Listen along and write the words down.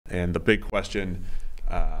And the big question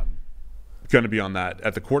going to be on that.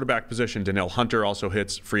 At the quarterback position, Danielle Hunter also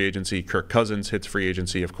hits free agency. Kirk Cousins hits free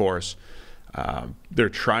agency, of course. They're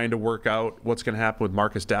trying to work out what's going to happen with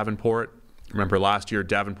Marcus Davenport. Remember last year,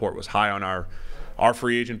 Davenport was high on our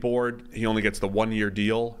free agent board. He only gets the one-year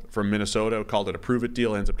deal from Minnesota. Called it a prove-it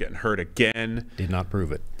deal. Ends up getting hurt again. Did not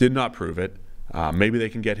prove it. Did not prove it. Maybe they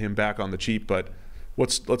can get him back on the cheap. But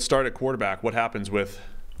let's start at quarterback. What happens with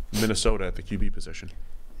Minnesota at the QB position?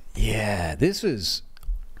 Yeah, this is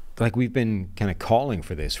like we've been kind of calling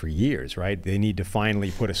for this for years, right? They need to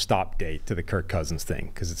finally put a stop date to the Kirk Cousins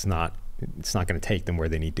thing because it's not going to take them where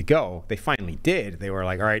they need to go. They finally did. They were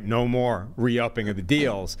like, all right, no more re-upping of the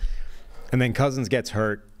deals. And then Cousins gets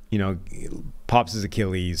hurt, pops his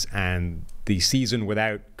Achilles, and the season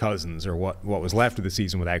without Cousins, or what was left of the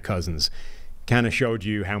season without Cousins, kind of showed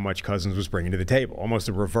you how much Cousins was bringing to the table. Almost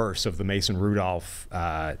a reverse of the Mason Rudolph,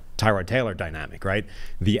 Tyrod Taylor dynamic, right?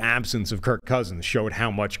 The absence of Kirk Cousins showed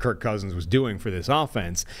how much Kirk Cousins was doing for this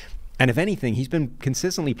offense. And if anything, he's been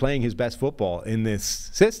consistently playing his best football in this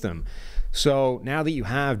system. So now that you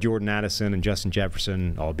have Jordan Addison and Justin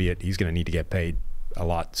Jefferson, albeit he's going to need to get paid a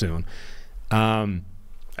lot soon.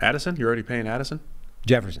 Addison? You're already paying Addison?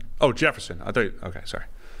 Jefferson. Oh, Jefferson. I thought okay, sorry.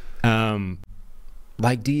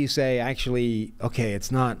 Do you say, actually, okay,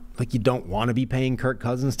 it's not like you don't want to be paying Kirk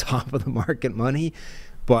Cousins top of the market money,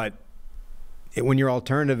 but when your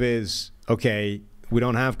alternative is, okay, we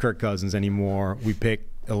don't have Kirk Cousins anymore, we pick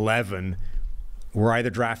 11, we're either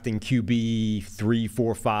drafting QB 3,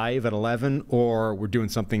 4, 5 at 11, or we're doing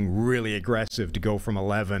something really aggressive to go from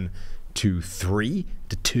 11 to 3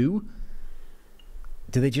 to 2.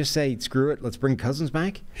 Do they just say, screw it, let's bring Cousins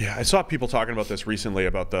back? Yeah, I saw people talking about this recently,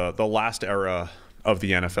 about the last era of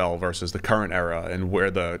the NFL versus the current era and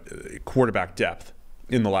where the quarterback depth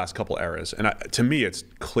in the last couple eras. And to me, it's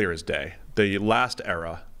clear as day. The last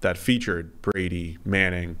era that featured Brady,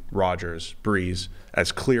 Manning, Rodgers, Breeze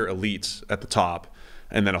as clear elites at the top,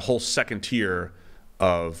 and then a whole second tier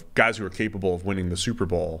of guys who were capable of winning the Super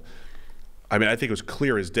Bowl. I mean, I think it was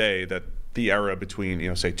clear as day that the era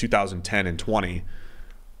between, say 2010 and 20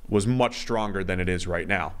 was much stronger than it is right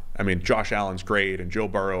now. I mean, Josh Allen's great, and Joe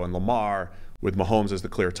Burrow and Lamar with Mahomes as the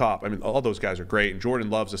clear top. I mean, all those guys are great, and Jordan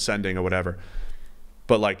Love's ascending or whatever.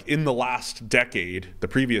 But like in the last decade, the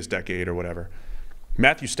previous decade or whatever,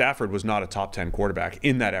 Matthew Stafford was not a top 10 quarterback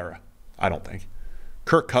in that era, I don't think.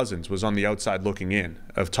 Kirk Cousins was on the outside looking in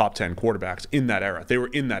of top 10 quarterbacks in that era. They were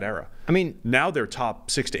in that era. I mean, now they're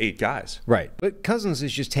top 6 to 8 guys. Right. But Cousins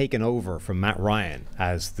is just taken over from Matt Ryan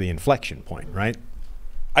as the inflection point, right?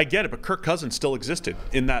 I get it, but Kirk Cousins still existed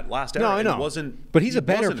in that last era. No, I know. But he's a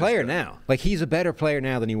better player now. Like, he's a better player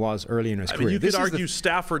now than he was early in his career. You could argue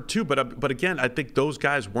Stafford too, but again, I think those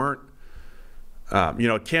guys weren't.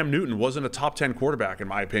 Cam Newton wasn't a top 10 quarterback, in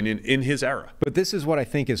my opinion, in his era. But this is what I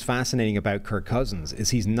think is fascinating about Kirk Cousins,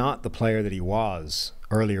 is he's not the player that he was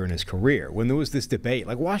earlier in his career. When there was this debate,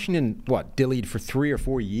 like Washington, dillied for 3 or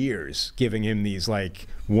 4 years, giving him these like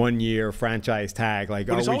 1-year franchise tag. Like,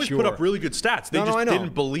 but he's always put up really good stats. They just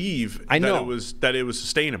didn't believe that it was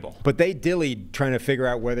sustainable. But they dillied trying to figure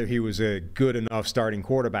out whether he was a good enough starting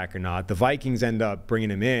quarterback or not. The Vikings end up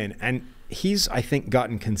bringing him in, and he's, I think,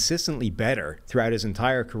 gotten consistently better throughout his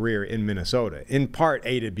entire career in Minnesota, in part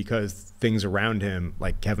aided because things around him,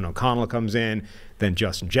 like Kevin O'Connell comes in, then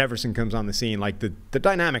Justin Jefferson comes on the scene. Like the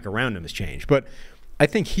dynamic around him has changed. But I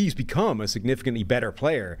think he's become a significantly better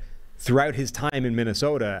player throughout his time in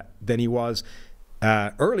Minnesota than he was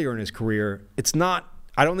earlier in his career. It's not,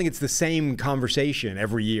 I don't think it's the same conversation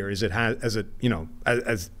every year as it has,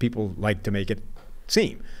 as people like to make it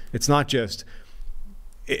seem. It's not just,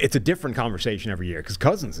 it's a different conversation every year because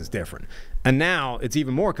Cousins is different. And now it's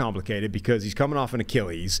even more complicated because he's coming off an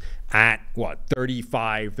Achilles at,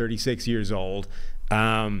 35, 36 years old.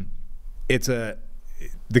 You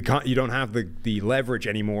don't have the leverage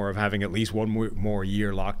anymore of having at least one more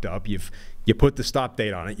year locked up. You put the stop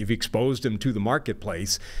date on it. You've exposed him to the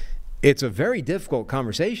marketplace. It's a very difficult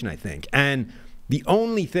conversation, I think. And the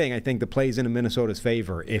only thing I think that plays into Minnesota's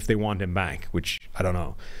favor, if they want him back, which I don't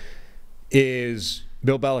know, is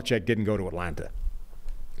Bill Belichick didn't go to Atlanta.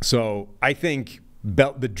 So I think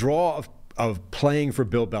the draw of playing for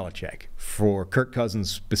Bill Belichick, for Kirk Cousins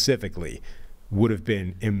specifically, would have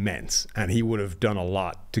been immense, and he would have done a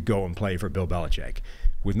lot to go and play for Bill Belichick.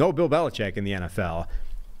 With no Bill Belichick in the NFL,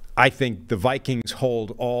 I think the Vikings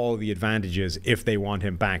hold all the advantages if they want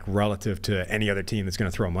him back relative to any other team that's going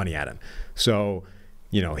to throw money at him. So,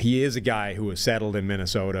 he is a guy who is settled in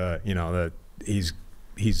Minnesota.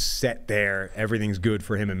 He's set there. Everything's good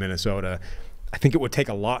for him in Minnesota. I think it would take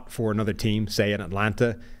a lot for another team, say in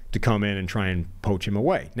Atlanta, to come in and try and poach him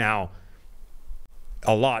away. Now,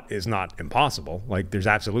 a lot is not impossible. Like, there's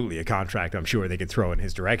absolutely a contract I'm sure they could throw in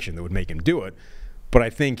his direction that would make him do it. But I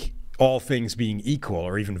think all things being equal,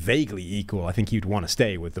 or even vaguely equal, I think he'd want to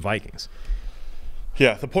stay with the Vikings.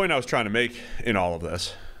 Yeah, the point I was trying to make in all of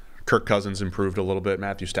this, Kirk Cousins improved a little bit,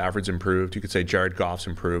 Matthew Stafford's improved, you could say Jared Goff's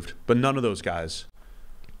improved, but none of those guys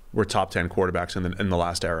were top 10 quarterbacks in the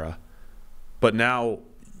last era. But now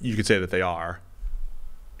you could say that they are,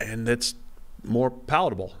 and it's more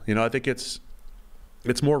palatable. You know, I think it's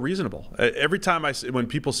more reasonable. Every time when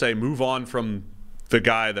people say move on from the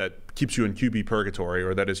guy that keeps you in QB purgatory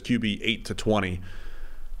or that is QB 8 to 20,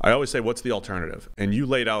 I always say, what's the alternative? And you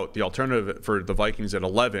laid out the alternative for the Vikings at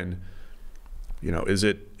 11. You know, is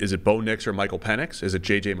it Bo Nix or Michael Penix? Is it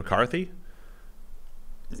J.J. McCarthy?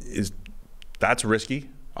 That's risky,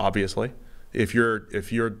 obviously. If you're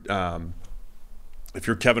Kevin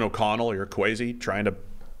O'Connell or you're Kwesi trying to,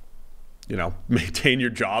 you know, maintain your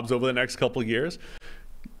jobs over the next couple of years,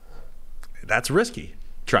 that's risky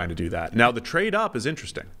trying to do that. Now, the trade up is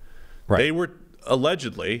interesting. Right. They were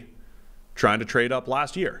allegedly trying to trade up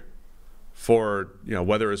last year for, you know,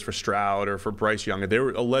 whether it was for Stroud or for Bryce Young. They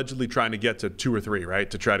were allegedly trying to get to 2 or 3, right,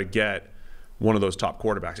 to try to get one of those top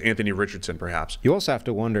quarterbacks, Anthony Richardson perhaps. You also have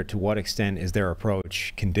to wonder to what extent is their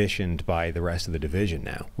approach conditioned by the rest of the division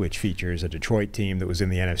now, which features a Detroit team that was in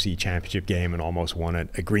the NFC Championship game and almost won it,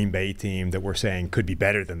 a Green Bay team that we're saying could be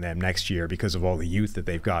better than them next year because of all the youth that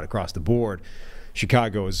they've got across the board.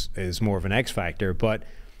 Chicago is more of an X factor, but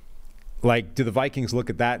like, do the Vikings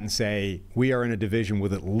look at that and say, we are in a division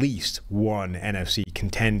with at least one NFC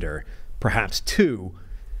contender, perhaps 2?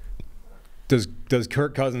 Does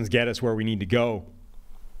Kirk Cousins get us where we need to go,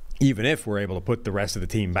 even if we're able to put the rest of the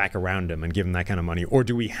team back around him and give him that kind of money? Or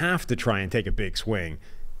do we have to try and take a big swing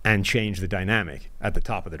and change the dynamic at the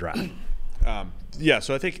top of the draft? Yeah,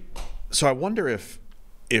 so I wonder if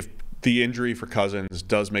the injury for Cousins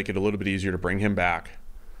does make it a little bit easier to bring him back.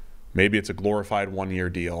 Maybe it's a glorified 1-year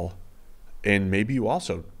deal, and maybe you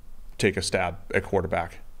also take a stab at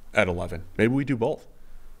quarterback at 11. Maybe we do both.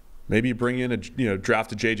 Maybe you bring in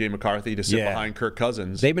draft a J.J. McCarthy to sit behind Kirk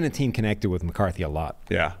Cousins. They've been a team connected with McCarthy a lot.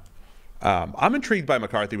 Yeah. I'm intrigued by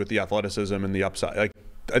McCarthy with the athleticism and the upside. Like,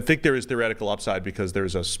 I think there is theoretical upside because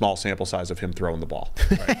there's a small sample size of him throwing the ball.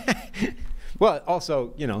 Right? Well,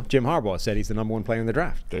 also, you know, Jim Harbaugh said he's the #1 player in the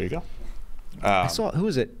draft. There you go. I saw, who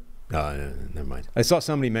was it? No, never mind. I saw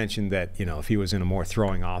somebody mention that, you know, if he was in a more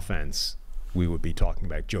throwing offense, we would be talking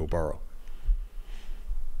about Joe Burrow.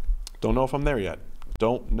 Don't know if I'm there yet.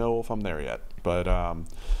 But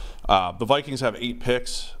the Vikings have 9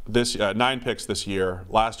 picks this year.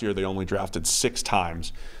 Last year they only drafted 6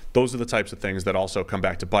 times. Those are the types of things that also come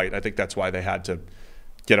back to bite. I think that's why they had to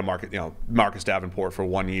get Marcus Davenport for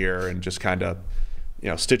 1 year and just kind of, you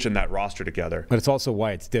know, stitching that roster together. But it's also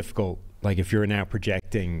why it's difficult. Like, if you're now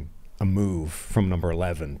projecting a move from number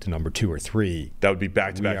 11 to number 2 or 3, that would be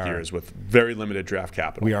back-to-back years with very limited draft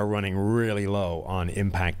capital. We are running really low on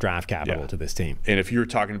impact draft capital to this team. And if you're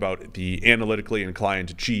talking about the analytically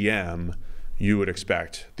inclined GM, you would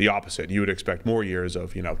expect the opposite. You would expect more years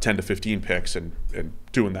of, you know, 10 to 15 picks and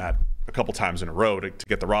doing that a couple times in a row to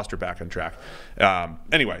get the roster back on track.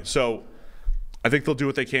 Anyway, so I think they'll do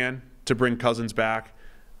what they can to bring Cousins back.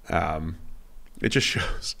 It just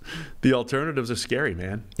shows the alternatives are scary,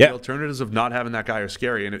 man. Yeah. The alternatives of not having that guy are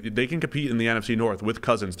scary. And they can compete in the NFC North with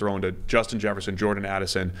Cousins throwing to Justin Jefferson, Jordan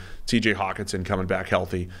Addison, TJ Hawkinson coming back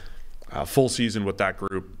healthy. Full season with that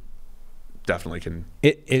group definitely can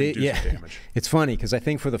do some damage. It's funny because I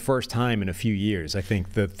think for the first time in a few years, I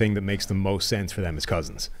think the thing that makes the most sense for them is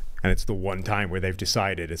Cousins. And it's the one time where they've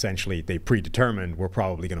decided, essentially, they predetermined we're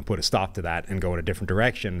probably going to put a stop to that and go in a different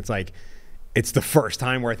direction. It's like, it's the first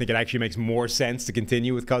time where I think it actually makes more sense to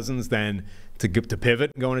continue with Cousins than to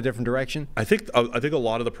pivot and go in a different direction. I think a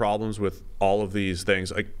lot of the problems with all of these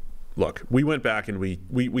things, like, look, we went back and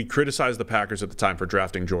we criticized the Packers at the time for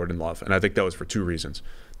drafting Jordan Love, and I think that was for 2 reasons.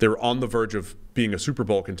 They were on the verge of being a Super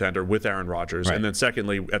Bowl contender with Aaron Rodgers, right. And then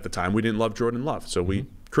secondly, at the time, we didn't love Jordan Love, so we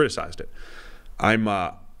criticized it.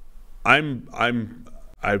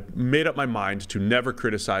 I've made up my mind to never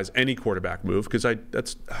criticize any quarterback move because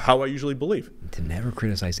that's how I usually believe. To never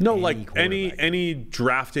criticize any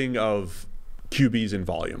drafting of QBs in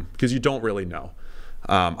volume, because you don't really know.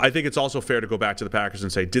 I think it's also fair to go back to the Packers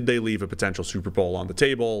and say, did they leave a potential Super Bowl on the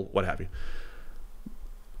table, what have you?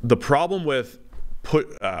 The problem with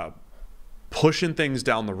pushing things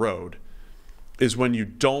down the road is when you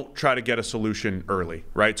don't try to get a solution early,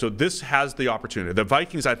 right? So this has the opportunity. The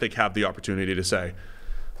Vikings, I think, have the opportunity to say,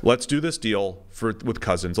 let's do this deal with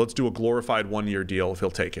Cousins. Let's do a glorified 1-year deal if he'll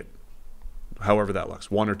take it. however that looks,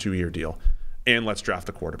 1 or 2 year deal, and let's draft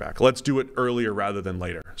the quarterback. Let's do it earlier rather than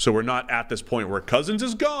later. So we're not at this point where Cousins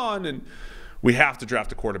is gone and we have to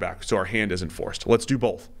draft a quarterback so our hand isn't forced. Let's do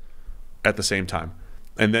both at the same time.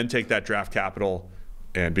 And then take that draft capital,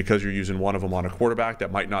 and because you're using one of them on a quarterback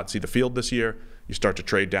that might not see the field this year, you start to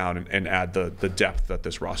trade down and add the depth that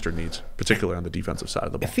this roster needs, particularly on the defensive side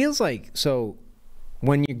of the ball. It feels like, so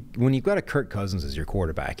when you've got a Kirk Cousins as your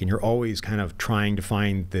quarterback and you're always kind of trying to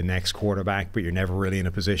find the next quarterback, but you're never really in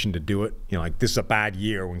a position to do it. You know, like this is a bad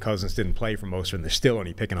year when Cousins didn't play for most of them. They're still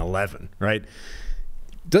only picking 11, right?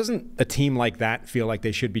 Doesn't a team like that feel like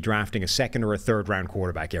they should be drafting a second or a third round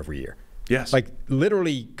quarterback every year? Yes. Like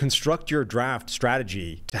literally construct your draft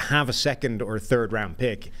strategy to have a second or third round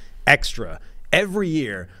pick extra every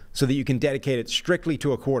year so that you can dedicate it strictly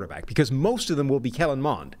to a quarterback, because most of them will be Kellen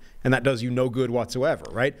Mond, and that does you no good whatsoever,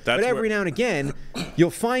 right? But every now and again,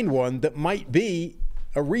 you'll find one that might be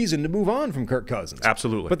a reason to move on from Kirk Cousins.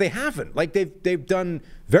 Absolutely. But they haven't. Like they've done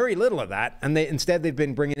very little of that, and instead they've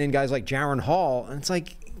been bringing in guys like Jaron Hall, and it's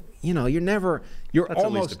like, you know, that's almost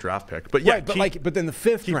at least a draft pick. But yeah, right, but then the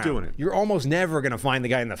fifth round, doing it. You're almost never going to find the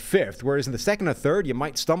guy in the fifth. Whereas in the second or third, you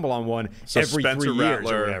might stumble on one every Spencer 3 years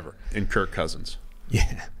Rattler or whatever. And Kirk Cousins.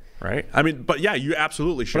 Yeah. Right? I mean, but yeah, you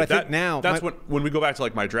absolutely should. But I think now that's when we go back to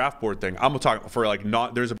like my draft board thing, I'm talking for like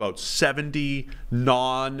there's about 70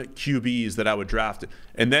 non-QBs that I would draft.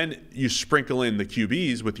 And then you sprinkle in the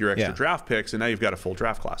QBs with your extra draft picks, and now you've got a full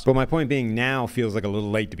draft class. But my point being, now feels like a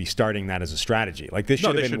little late to be starting that as a strategy. Like this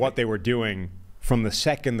should have been what they were doing from the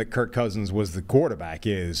second that Kirk Cousins was the quarterback.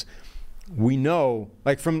 Is we know,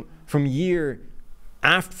 like from year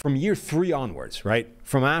 3 onwards, right?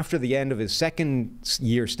 From after the end of his second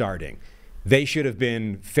year starting, they should have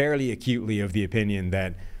been fairly acutely of the opinion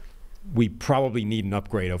that we probably need an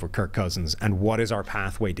upgrade over Kirk Cousins, and what is our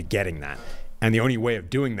pathway to getting that? And the only way of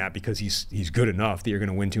doing that, because he's good enough that you're going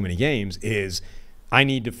to win too many games, is I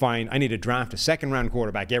need to draft a second round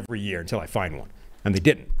quarterback every year until I find one. And they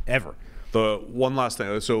didn't, ever. The one last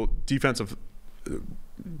thing, so defensive,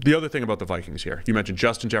 the other thing about the Vikings here, you mentioned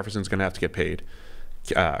Justin Jefferson's going to have to get paid.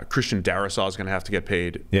 Christian Darrisaw is going to have to get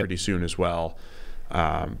paid pretty soon as well.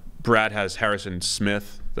 Brad has Harrison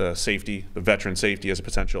Smith, the veteran safety, as a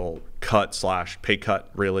potential cut/pay cut,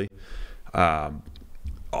 really. On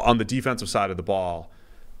the defensive side of the ball,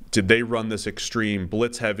 did they run this extreme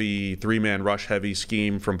blitz-heavy, 3-man rush-heavy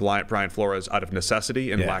scheme from Brian Flores out of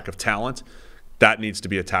necessity and lack of talent? That needs to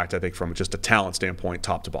be attacked, I think, from just a talent standpoint,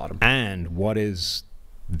 top to bottom. And what is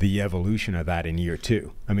the evolution of that in year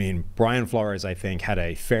 2? I mean, Brian Flores, I think, had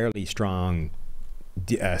a fairly strong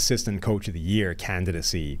assistant coach of the year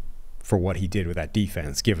candidacy for what he did with that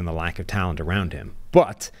defense, given the lack of talent around him.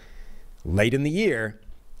 But late in the year,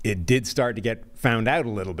 it did start to get found out a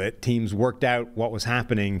little bit. Teams worked out what was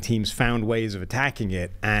happening. Teams found ways of attacking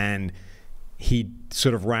it, and he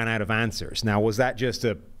sort of ran out of answers. Now, was that just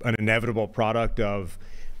an inevitable product of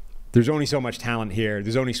there's only so much talent here,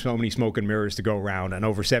 there's only so many smoke and mirrors to go around, and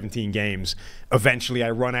over 17 games, eventually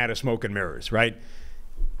I run out of smoke and mirrors, right?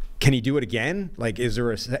 Can he do it again? Like, is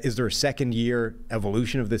there a second-year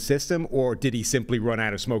evolution of the system, or did he simply run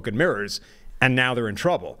out of smoke and mirrors, and now they're in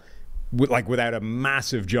trouble, without a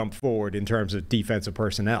massive jump forward in terms of defensive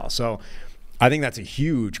personnel? So I think that's a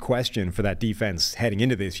huge question for that defense heading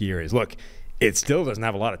into this year is, look, it still doesn't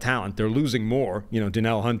have a lot of talent. They're losing more. You know,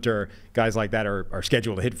 Donnell Hunter, guys like that are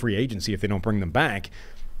scheduled to hit free agency if they don't bring them back.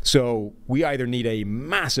 So we either need a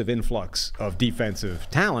massive influx of defensive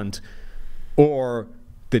talent, or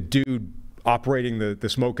the dude operating the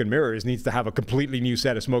smoke and mirrors needs to have a completely new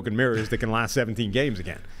set of smoke and mirrors that can last 17 games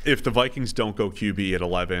again. If the Vikings don't go QB at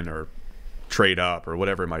 11 or trade up or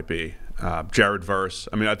whatever it might be, Jared Verse,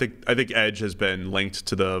 I mean, I think edge has been linked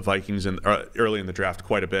to the Vikings early in the draft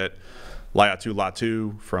quite a bit. Laiatu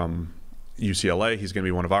Latu from UCLA, he's going to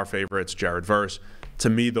be one of our favorites. Jared Verse. To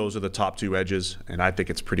me, those are the top 2 edges, and I think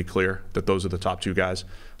it's pretty clear that those are the top 2 guys.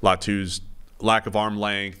 Latu's lack of arm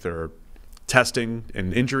length or testing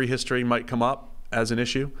and injury history might come up as an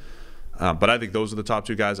issue, but I think those are the top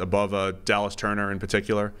 2 guys above Dallas Turner in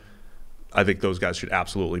particular. I think those guys should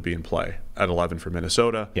absolutely be in play at 11 for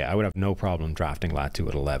Minnesota. Yeah, I would have no problem drafting Latu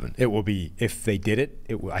at 11. It will be, if they did it,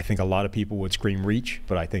 I think a lot of people would scream reach,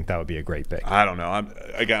 but I think that would be a great pick. I don't know.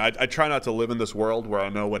 I try not to live in this world where I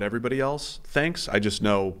know what everybody else thinks. I just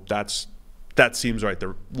know that seems right,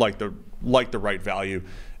 like the right value.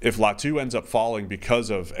 If Latu ends up falling because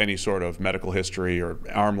of any sort of medical history or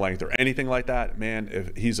arm length or anything like that, man,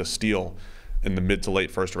 if he's a steal in the mid to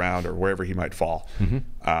late first round or wherever he might fall.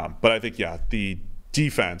 But I think, the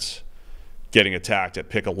defense getting attacked at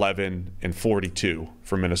pick 11 and 42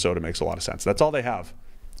 for Minnesota makes a lot of sense. That's all they have.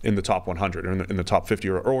 in the top 100 or in the top 50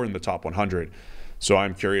 or in the top 100. So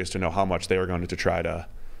I'm curious to know how much they are going to try to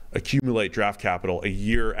accumulate draft capital a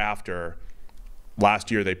year after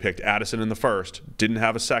last year they picked Addison in the first, didn't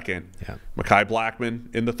have a second. Yeah. Mekhi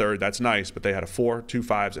Blackmon in the third, that's nice, but they had a 4, 2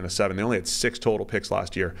 5s, and a 7. They only had 6 total picks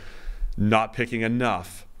last year. Not picking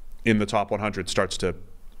enough in the top 100 starts to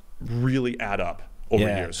really add up over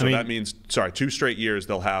years. So that means, 2 straight years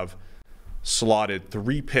they'll have slotted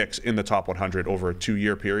 3 picks in the top 100 over a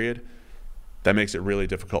 2-year period. That makes it really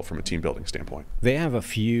difficult from a team building standpoint. They have a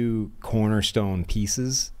few cornerstone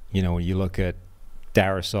pieces. You know, when you look at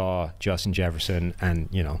Darisaw, Justin Jefferson, and,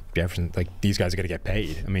 you know, Jefferson, like, these guys are going to get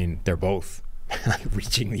paid. I mean, they're both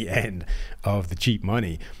reaching the end of the cheap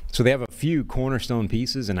money. So they have a few cornerstone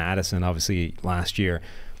pieces, and Addison, obviously, last year.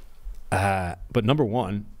 But number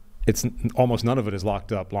one, it's almost none of it is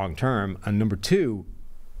locked up long term. And number two,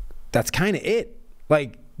 that's kind of it.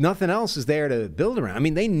 Like, nothing else is there to build around. I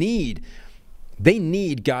mean, they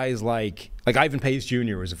need guys like Ivan Pace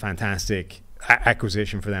Jr. was a fantastic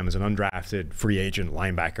acquisition for them as an undrafted free agent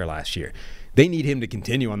linebacker last year. They need him to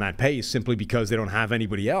continue on that pace simply because they don't have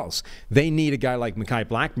anybody else. They need a guy like Mekhi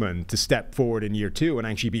Blackmon to step forward in year 2 and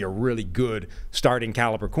actually be a really good starting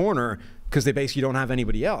caliber corner because they basically don't have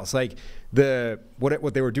anybody else. Like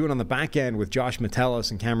what they were doing on the back end with Josh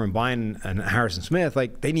Metellus and Cameron Bynum and Harrison Smith,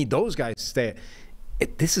 like, they need those guys to stay.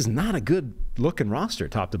 This is not a good looking roster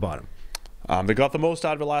top to bottom. They got the most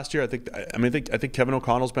out of it last year. I think Kevin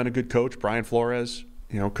O'Connell's been a good coach. Brian Flores,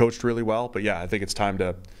 coached really well. But yeah, I think it's time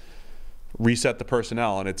to reset the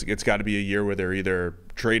personnel, and it's got to be a year where they're either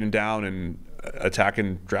trading down and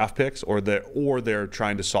attacking draft picks, or they're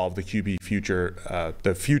trying to solve the QB future,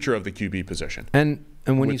 the future of the QB position. And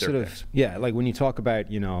when you sort of like when you talk about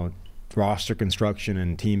roster construction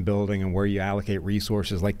and team building and where you allocate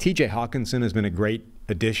resources, like TJ Hawkinson has been a great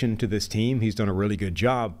addition to this team. He's done a really good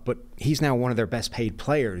job, but he's now one of their best paid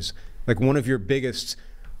players. Like, one of your biggest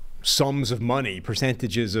sums of money,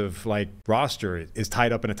 percentages of like roster is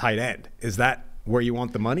tied up in a tight end. Is that where you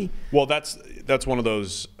want the money? Well, that's one of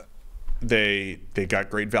those, they got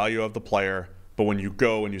great value of the player, but when you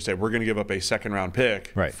go and you say we're going to give up a 2nd round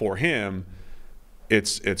pick for him,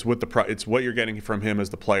 it's what you're getting from him as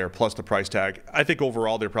the player plus the price tag. I think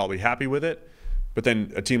overall they're probably happy with it, but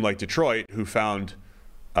then a team like Detroit, who found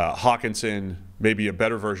Hawkinson, maybe a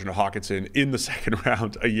better version of Hawkinson in the 2nd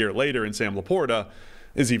round a year later in Sam Laporta,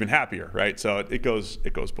 is even happier, right? So it goes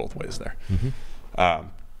both ways there. Mm-hmm.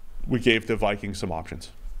 We gave the Vikings some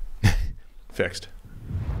options. Fixed.